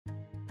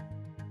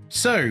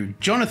So,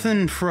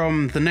 Jonathan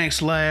from The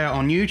Next Layer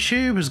on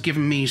YouTube has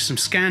given me some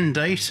scanned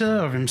data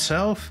of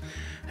himself,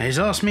 and he's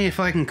asked me if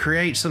I can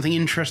create something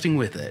interesting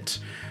with it.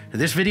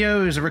 This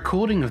video is a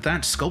recording of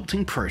that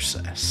sculpting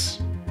process.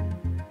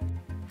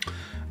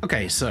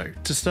 Okay, so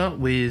to start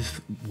with,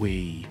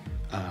 we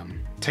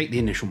take the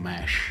initial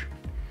mesh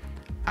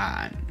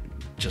and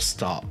just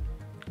start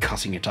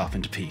cutting it up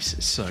into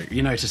pieces. So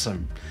you notice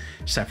I'm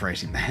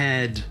separating the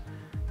head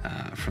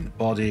from the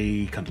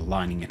body, kind of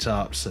lining it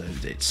up so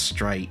it's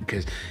straight,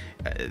 because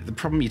the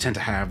problem you tend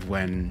to have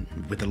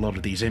with a lot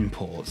of these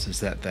imports is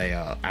that they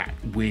are at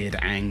weird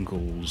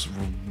angles,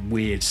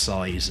 weird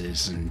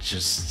sizes, and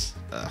just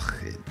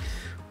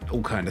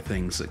all kind of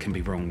things that can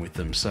be wrong with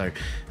them. So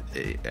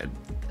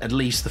at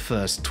least the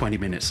first 20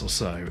 minutes or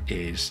so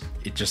is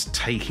it just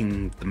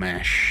taking the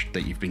mesh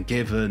that you've been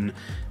given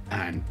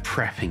and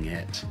prepping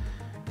it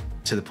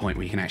to the point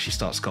where you can actually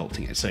start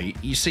sculpting it. So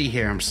you see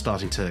here I'm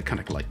starting to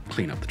kind of like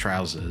clean up the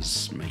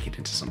trousers, make it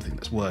into something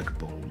that's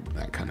workable,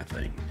 that kind of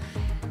thing.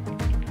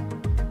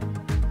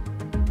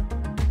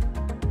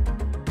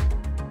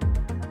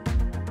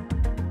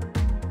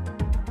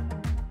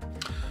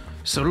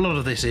 So a lot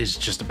of this is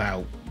just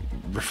about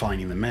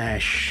refining the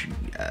mesh,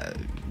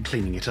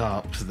 cleaning it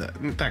up,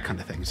 that kind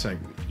of thing. So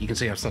you can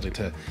see I'm starting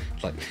to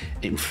like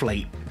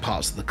inflate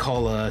parts of the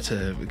collar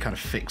to kind of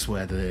fix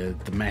where the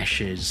mesh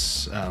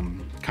is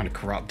kind of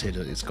corrupted.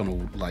 It's gone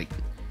all like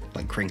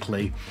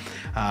crinkly.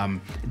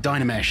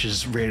 Dynamesh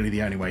is really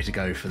the only way to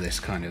go for this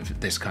kind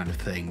of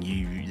thing.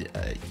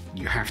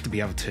 You have to be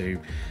able to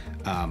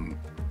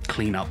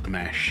clean up the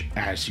mesh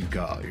as you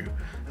go.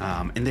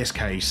 In this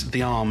case,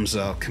 the arms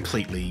are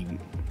completely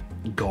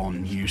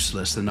gone,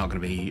 useless. They're not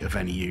going to be of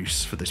any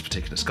use for this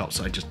particular sculpt,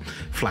 so I just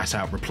flat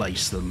out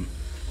replace them.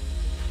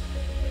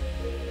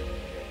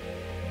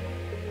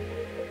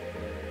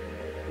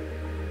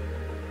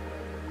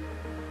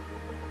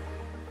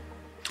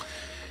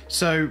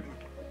 So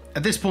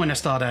at this point I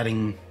start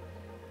adding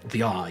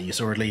the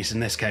eyes, or at least in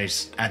this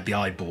case add the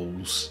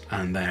eyeballs,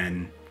 and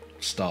then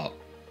start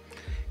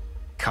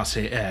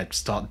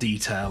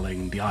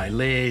detailing the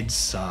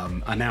eyelids.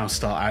 I now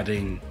start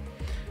adding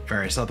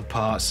various other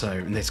parts, so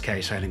in this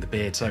case adding the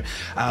beard. So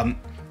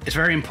it's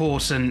very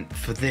important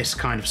for this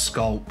kind of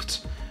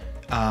sculpt,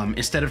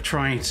 instead of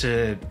trying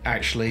to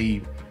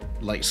actually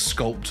like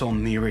sculpt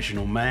on the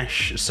original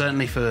mesh,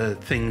 certainly for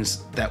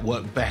things that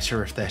work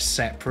better if they're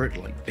separate,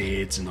 like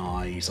beards and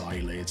eyes,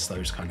 eyelids,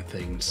 those kind of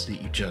things,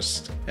 that you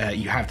just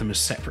you have them as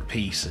separate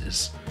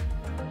pieces.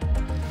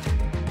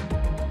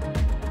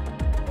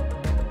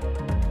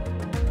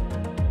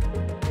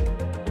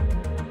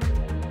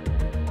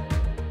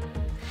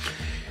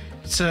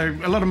 So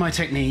a lot of my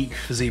technique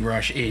for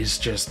ZBrush is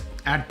just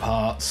add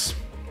parts,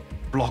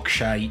 block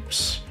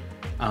shapes,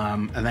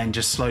 and then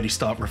just slowly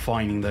start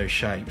refining those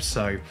shapes.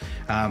 So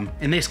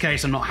in this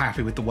case, I'm not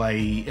happy with the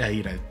way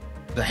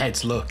the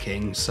head's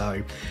looking.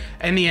 So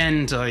in the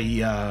end, I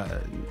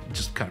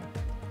just kind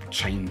of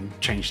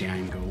change the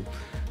angle,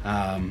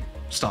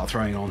 start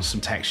throwing on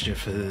some texture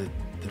for the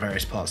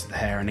various parts of the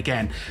hair. And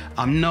again,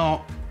 I'm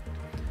not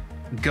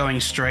going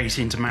straight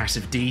into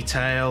massive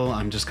detail.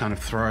 I'm just kind of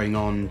throwing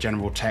on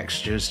general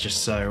textures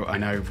just so I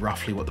know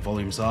roughly what the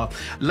volumes are.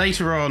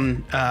 Later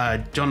on,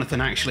 Jonathan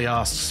actually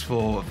asks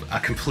for a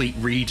complete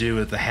redo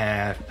of the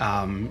hair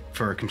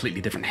for a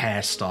completely different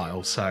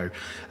hairstyle. So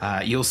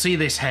you'll see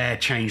this hair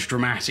change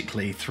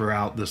dramatically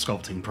throughout the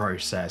sculpting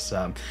process.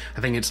 I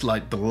think it's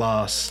like the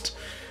last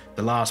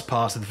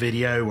part of the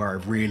video where I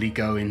really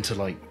go into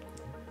like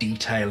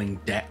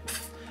detailing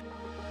depth.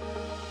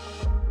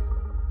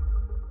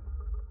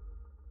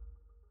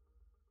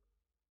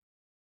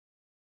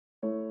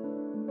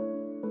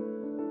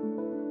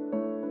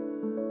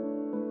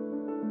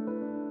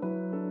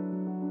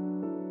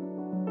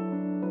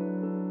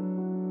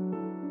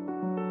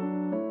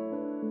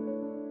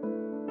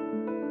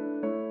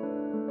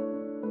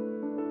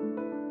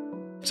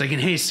 So you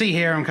can see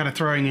here I'm kind of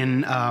throwing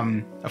in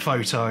a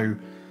photo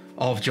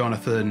of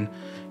Jonathan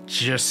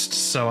just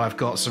so I've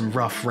got some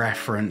rough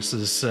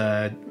references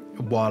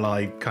while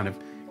I kind of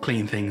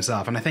clean things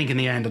up. And I think in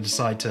the end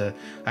I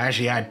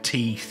actually add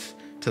teeth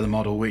to the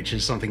model, which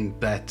is something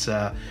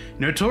that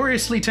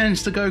notoriously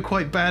tends to go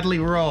quite badly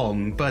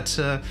wrong. But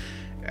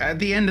at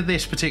the end of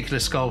this particular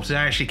sculpt, it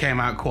actually came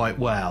out quite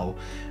well.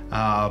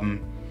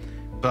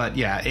 But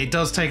yeah, it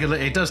does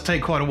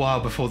take quite a while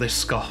before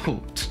this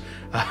sculpt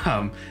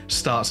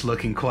starts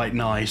looking quite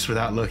nice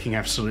without looking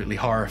absolutely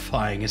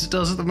horrifying as it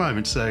does at the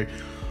moment. So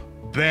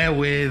bear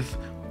with,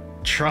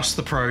 trust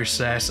the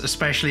process,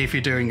 especially if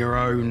you're doing your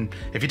own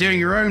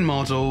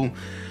model.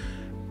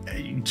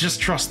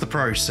 Just trust the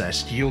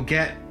process. You'll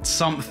get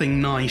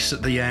something nice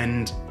at the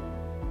end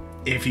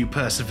if you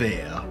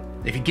persevere.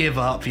 If you give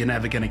up, you're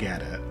never gonna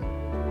get it.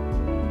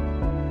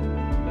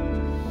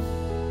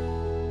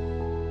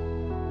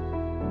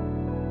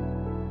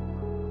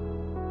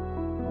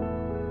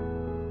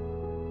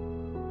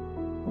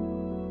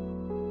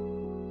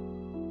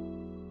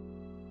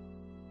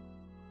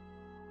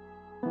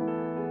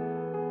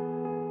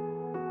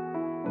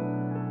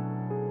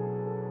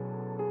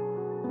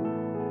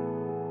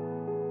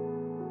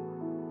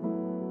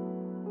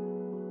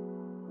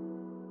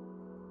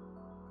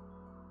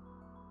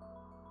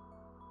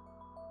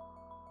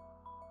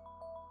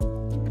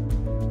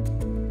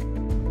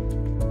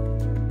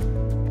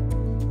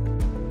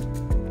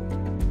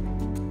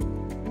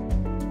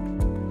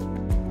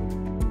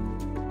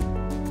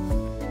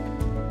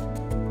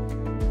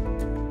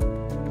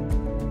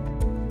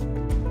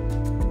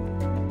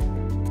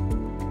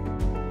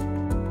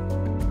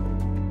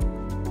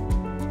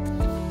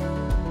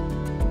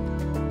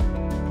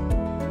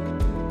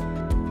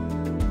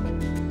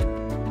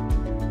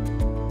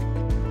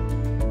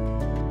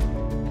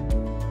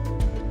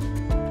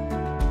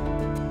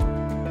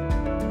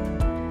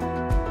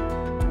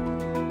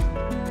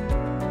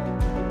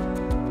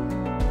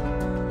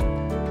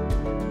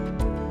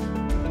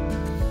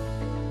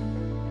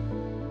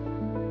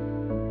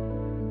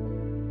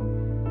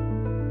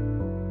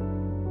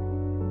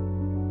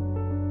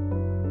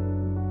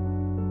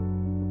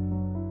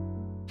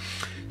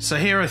 So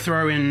here I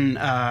throw in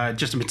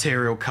just a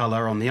material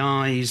color on the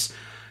eyes.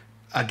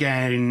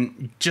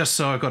 Again, just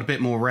so I've got a bit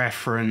more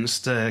reference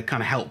to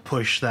kind of help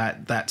push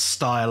that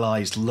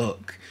stylized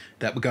look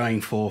that we're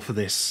going for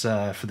this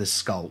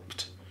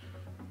sculpt.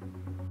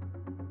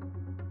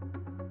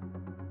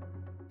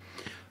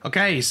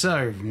 Okay,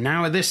 so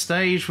now at this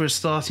stage we're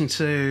starting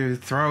to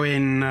throw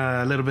in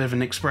a little bit of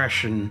an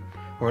expression,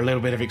 or a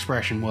little bit of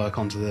expression work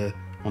onto the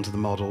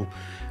model.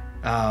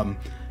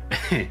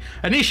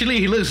 Initially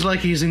he looks like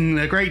he's in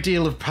a great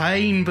deal of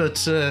pain,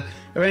 but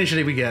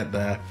eventually we get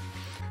there.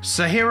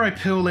 So here I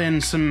pull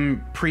in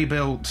some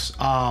pre-built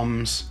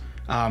arms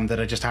that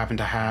I just happen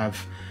to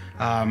have.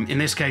 In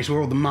this case,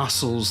 where all the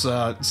muscles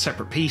are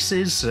separate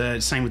pieces,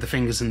 same with the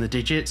fingers and the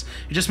digits.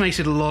 It just makes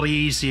it a lot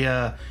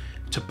easier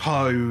to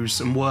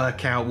pose and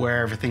work out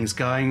where everything's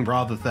going,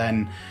 rather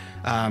than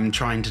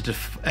trying to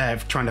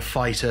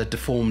fight a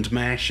deformed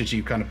mesh as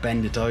you kind of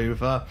bend it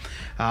over.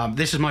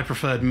 This is my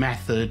preferred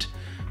method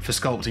for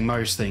sculpting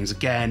most things.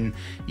 Again,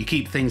 you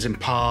keep things in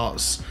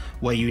parts.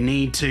 Where you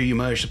need to, you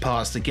merge the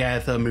parts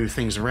together, move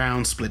things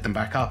around, split them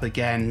back up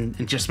again.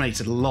 It just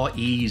makes it a lot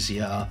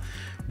easier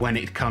when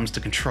it comes to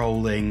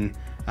controlling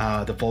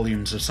the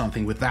volumes of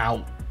something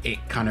without it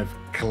kind of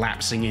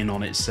collapsing in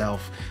on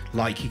itself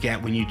like you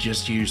get when you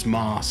just use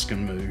mask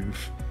and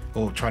move,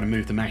 or try to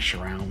move the mesh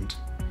around.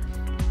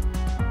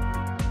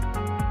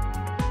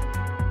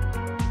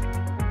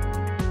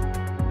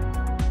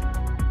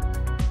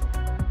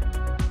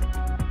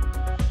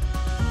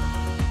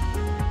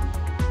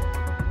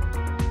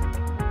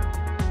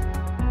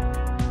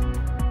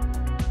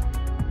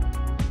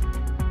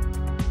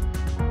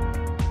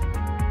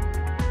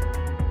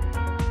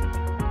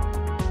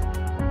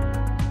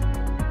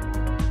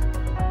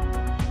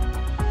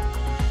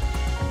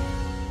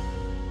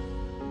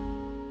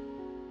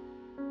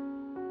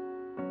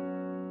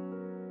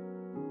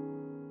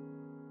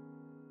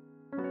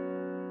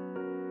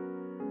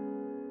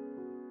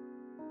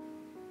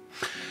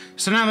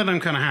 So now that I'm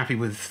kind of happy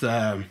with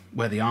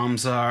where the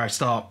arms are, I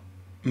start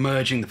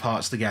merging the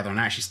parts together and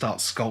actually start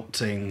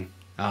sculpting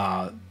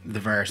the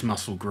various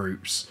muscle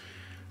groups,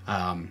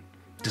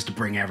 just to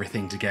bring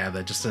everything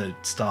together, just to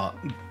start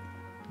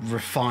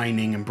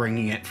refining and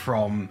bringing it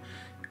from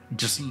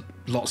just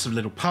lots of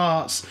little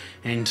parts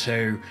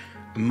into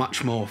a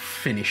much more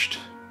finished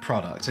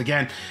product.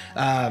 Again,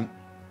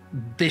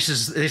 this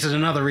is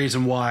another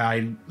reason why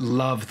I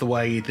love the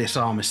way this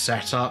arm is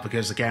set up,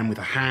 because again, with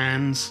the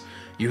hands,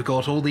 you've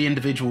got all the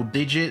individual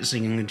digits,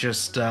 and you can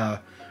just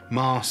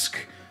mask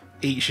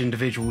each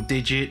individual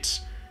digit,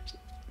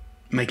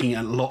 making it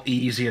a lot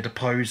easier to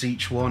pose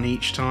each one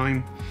each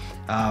time.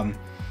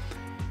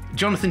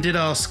 Jonathan did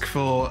ask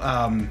for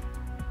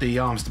the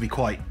arms to be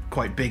quite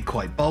big,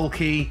 quite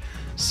bulky,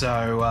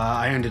 so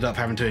I ended up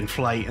having to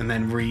inflate and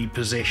then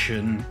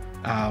reposition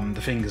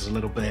the fingers a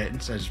little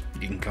bit, as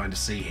you can kind of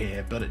see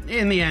here. But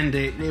in the end,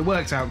 it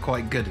worked out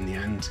quite good in the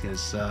end,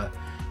 because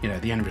you know,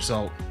 the end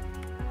result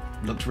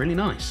looked really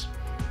nice.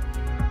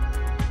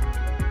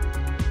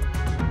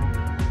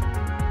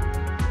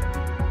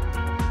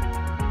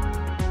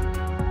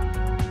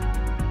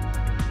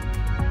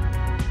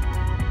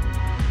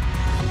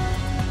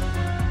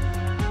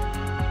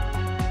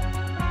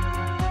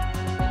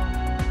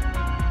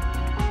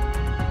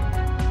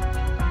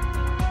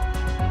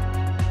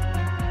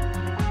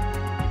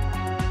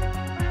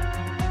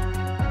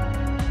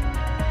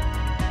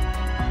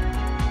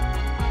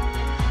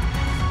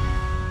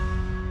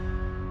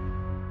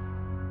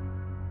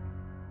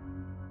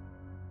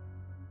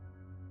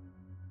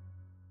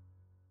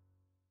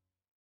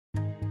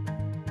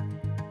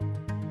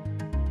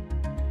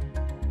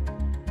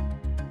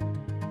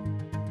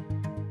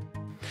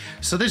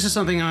 So this is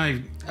something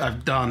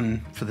I've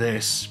done for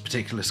this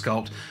particular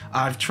sculpt.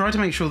 I've tried to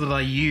make sure that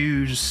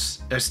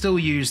I still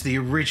use the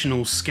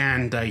original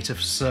scan data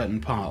for certain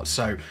parts.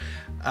 So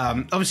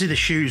obviously the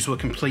shoes were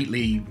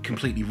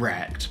completely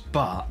wrecked,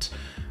 but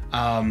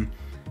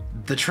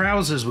the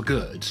trousers were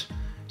good.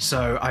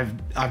 So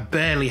I've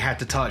barely had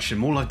to touch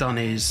them. All I've done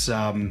is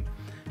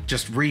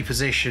just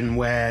reposition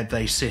where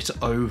they sit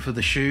over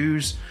the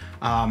shoes,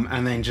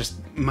 and then just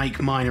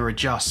make minor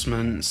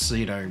adjustments,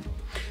 you know,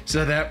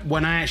 so that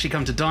when I actually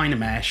come to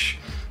Dynamesh,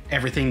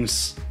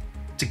 everything's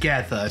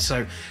together.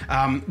 So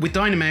with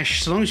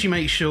Dynamesh, so long as you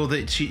make sure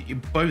that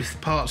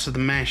both parts of the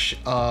mesh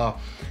are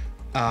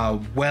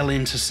well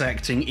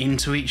intersecting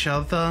into each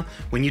other,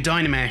 when you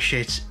Dynamesh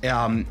it,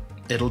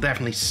 it'll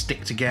definitely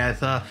stick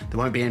together. There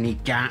won't be any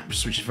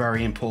gaps, which is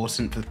very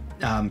important for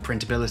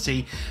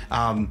printability.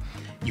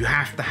 You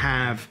have to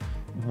have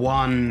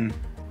one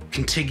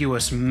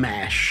contiguous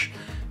mesh.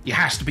 It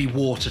has to be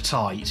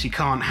watertight. You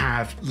can't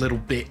have little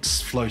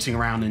bits floating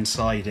around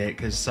inside it,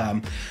 because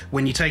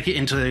when you take it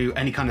into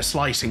any kind of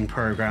slicing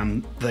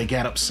program, they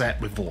get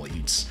upset with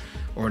voids,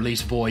 or at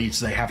least voids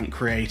they haven't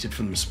created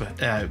for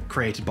them,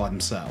 created by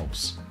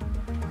themselves.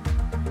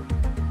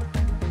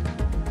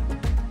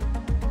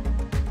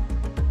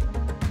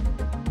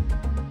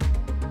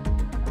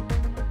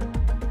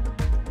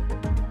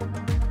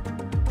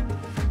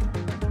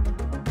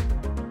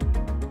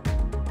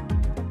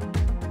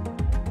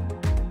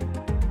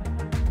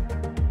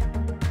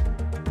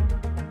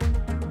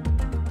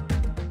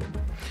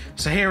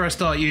 So here I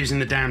start using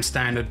the damn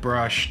standard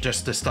brush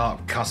just to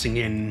start cutting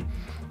in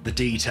the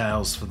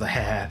details for the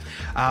hair.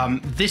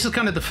 This is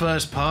kind of the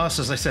first pass.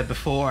 As I said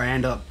before, I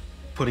end up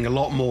putting a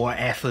lot more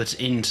effort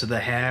into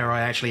the hair.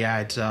 I actually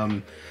add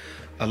a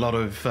lot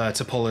of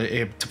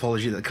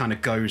topology that kind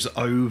of goes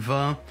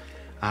over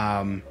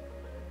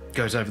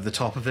the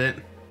top of it,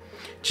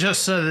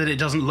 just so that it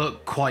doesn't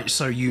look quite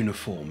so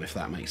uniform, if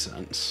that makes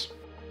sense.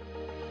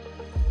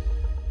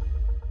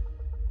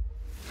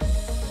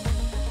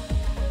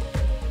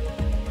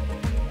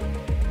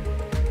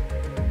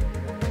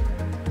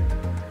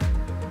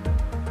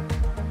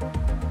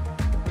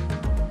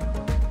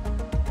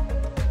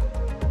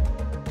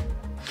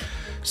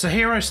 So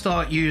here I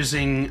start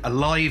using a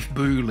live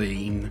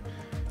boolean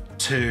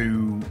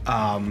to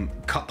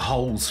cut the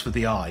holes for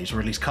the eyes,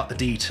 or at least cut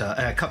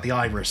the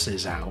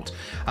irises out.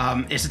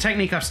 It's a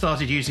technique I've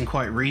started using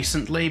quite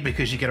recently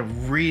because you get a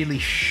really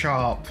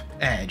sharp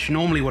edge.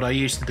 Normally what I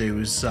used to do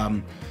is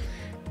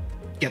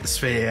get the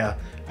sphere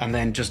and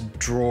then just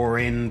draw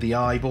in the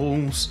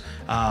eyeballs.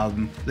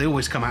 They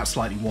always come out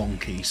slightly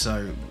wonky,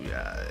 so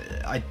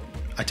I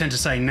tend to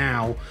say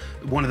now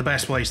one of the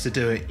best ways to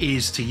do it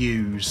is to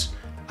use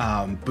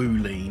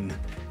boolean,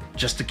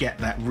 just to get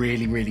that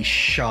really, really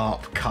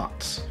sharp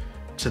cut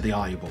to the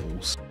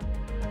eyeballs.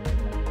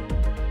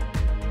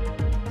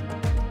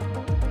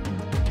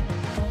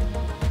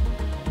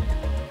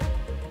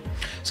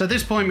 So at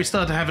this point we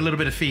start to have a little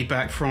bit of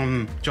feedback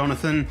from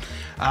Jonathan.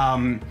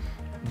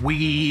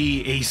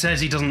 He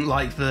says he doesn't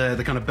like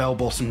the kind of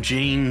bell-bottom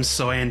jeans,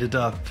 so I ended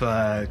up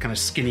kind of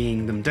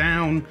skinnying them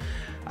down.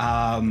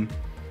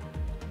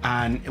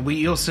 And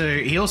he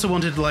also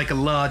wanted like a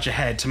larger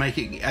head to make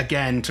it,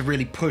 again, to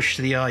really push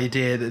the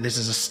idea that this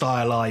is a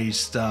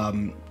stylized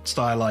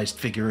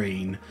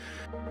figurine.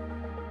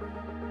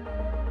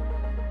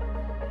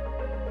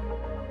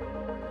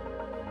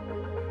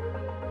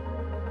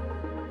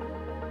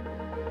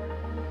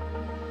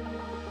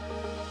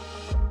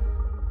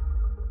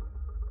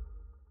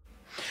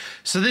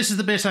 So this is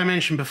the bit I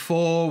mentioned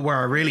before where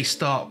I really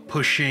start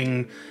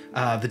pushing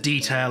the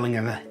detailing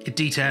in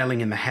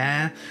the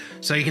hair.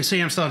 So you can see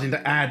I'm starting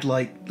to add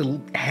like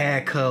little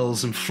hair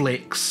curls and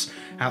flicks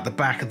out the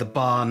back of the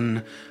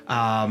bun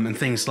and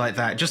things like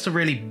that, just to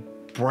really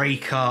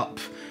break up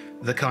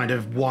the kind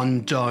of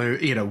one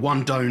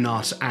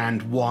donut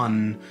and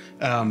one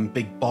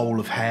big bowl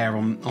of hair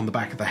on the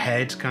back of the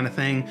head kind of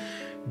thing,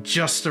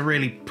 just to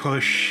really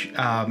push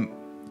to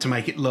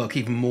make it look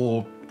even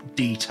more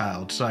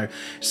detailed. So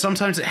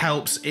sometimes it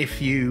helps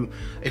if you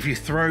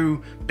throw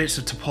bits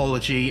of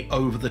topology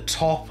over the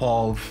top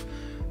of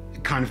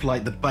kind of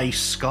like the base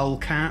skull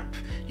cap.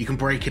 You can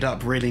break it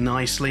up really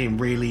nicely and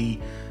really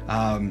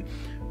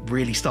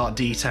start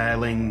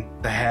detailing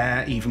the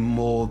hair even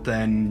more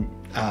than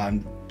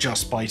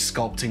just by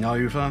sculpting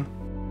over.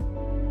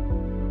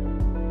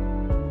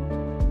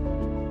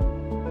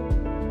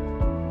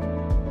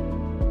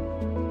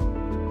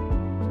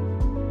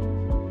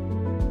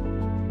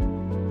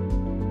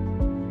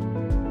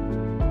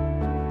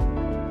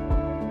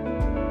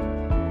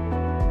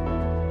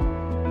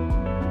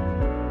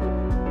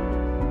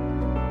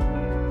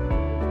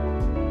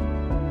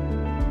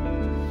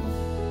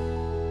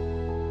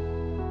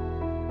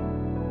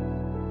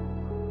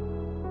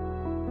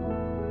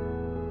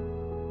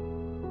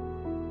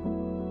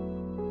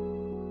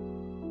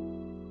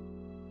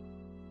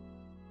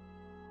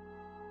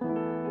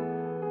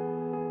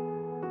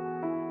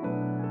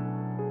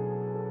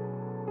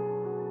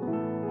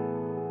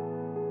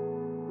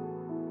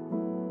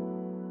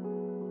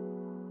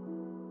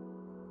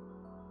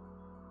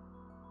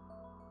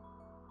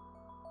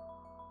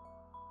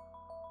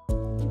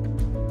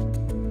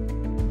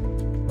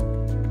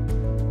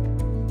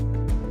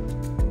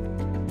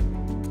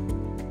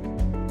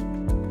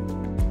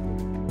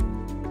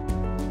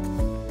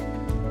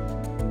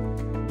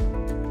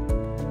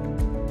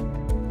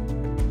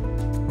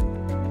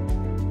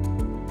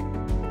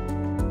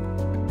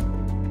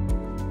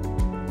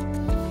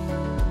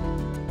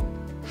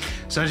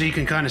 So as you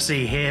can kind of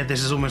see here,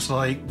 this is almost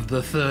like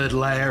the third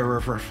layer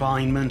of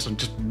refinement. I'm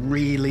just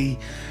really,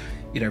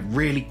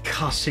 really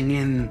cutting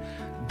in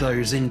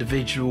those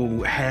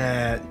individual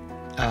hair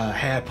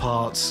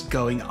parts,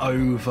 going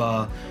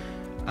over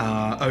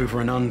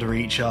and under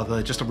each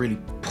other, just to really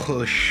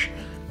push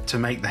to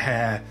make the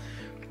hair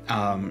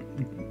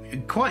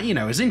quite,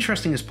 as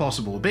interesting as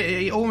possible.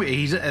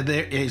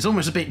 It's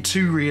almost a bit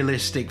too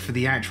realistic for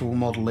the actual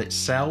model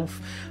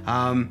itself,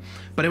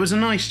 but it was a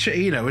nice,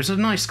 it was a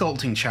nice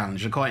sculpting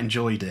challenge. I quite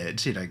enjoyed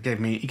it. It gave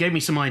me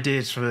some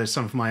ideas for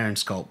some of my own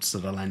sculpts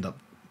that I'll end up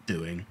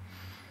doing.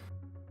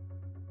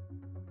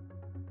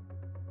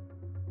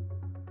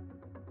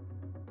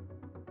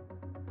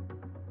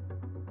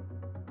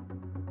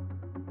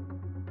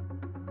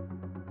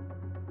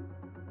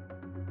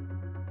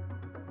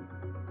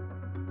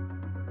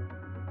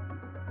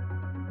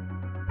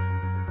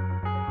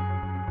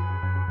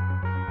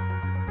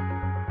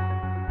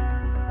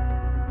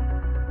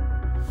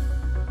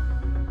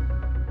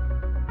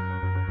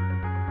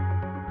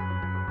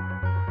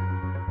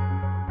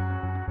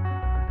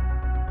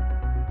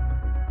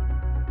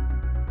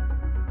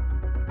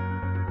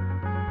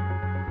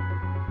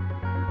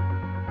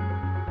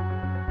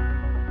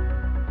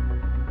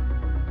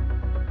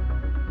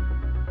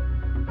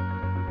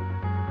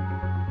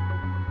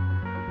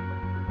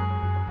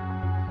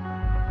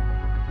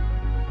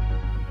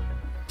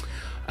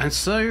 And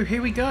so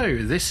here we go.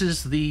 This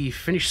is the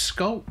finished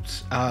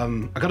sculpt.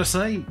 I gotta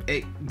say,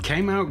 it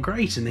came out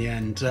great in the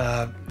end.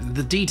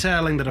 The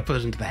detailing that I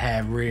put into the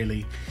hair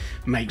really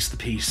makes the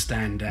piece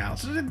stand out.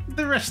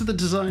 The rest of the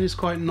design is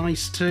quite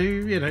nice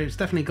too. You know, it's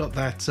definitely got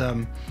that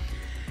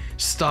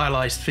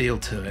stylized feel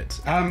to it.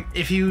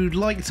 If you'd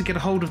like to get a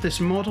hold of this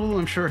model,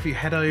 I'm sure if you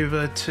head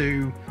over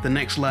to the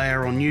next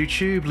layer on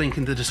YouTube, link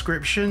in the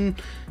description,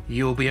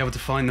 you'll be able to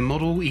find the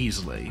model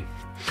easily.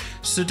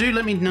 So do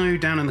let me know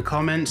down in the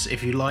comments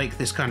if you like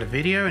this kind of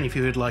video and if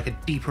you would like a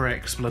deeper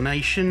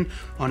explanation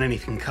on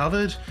anything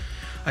covered.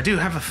 I do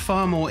have a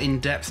far more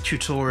in-depth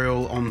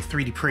tutorial on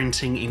 3D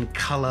printing in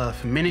colour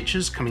for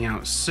miniatures coming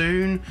out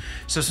soon,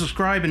 so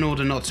subscribe in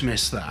order not to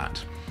miss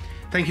that.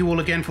 Thank you all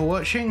again for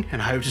watching, and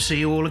I hope to see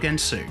you all again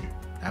soon.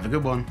 Have a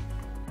good one.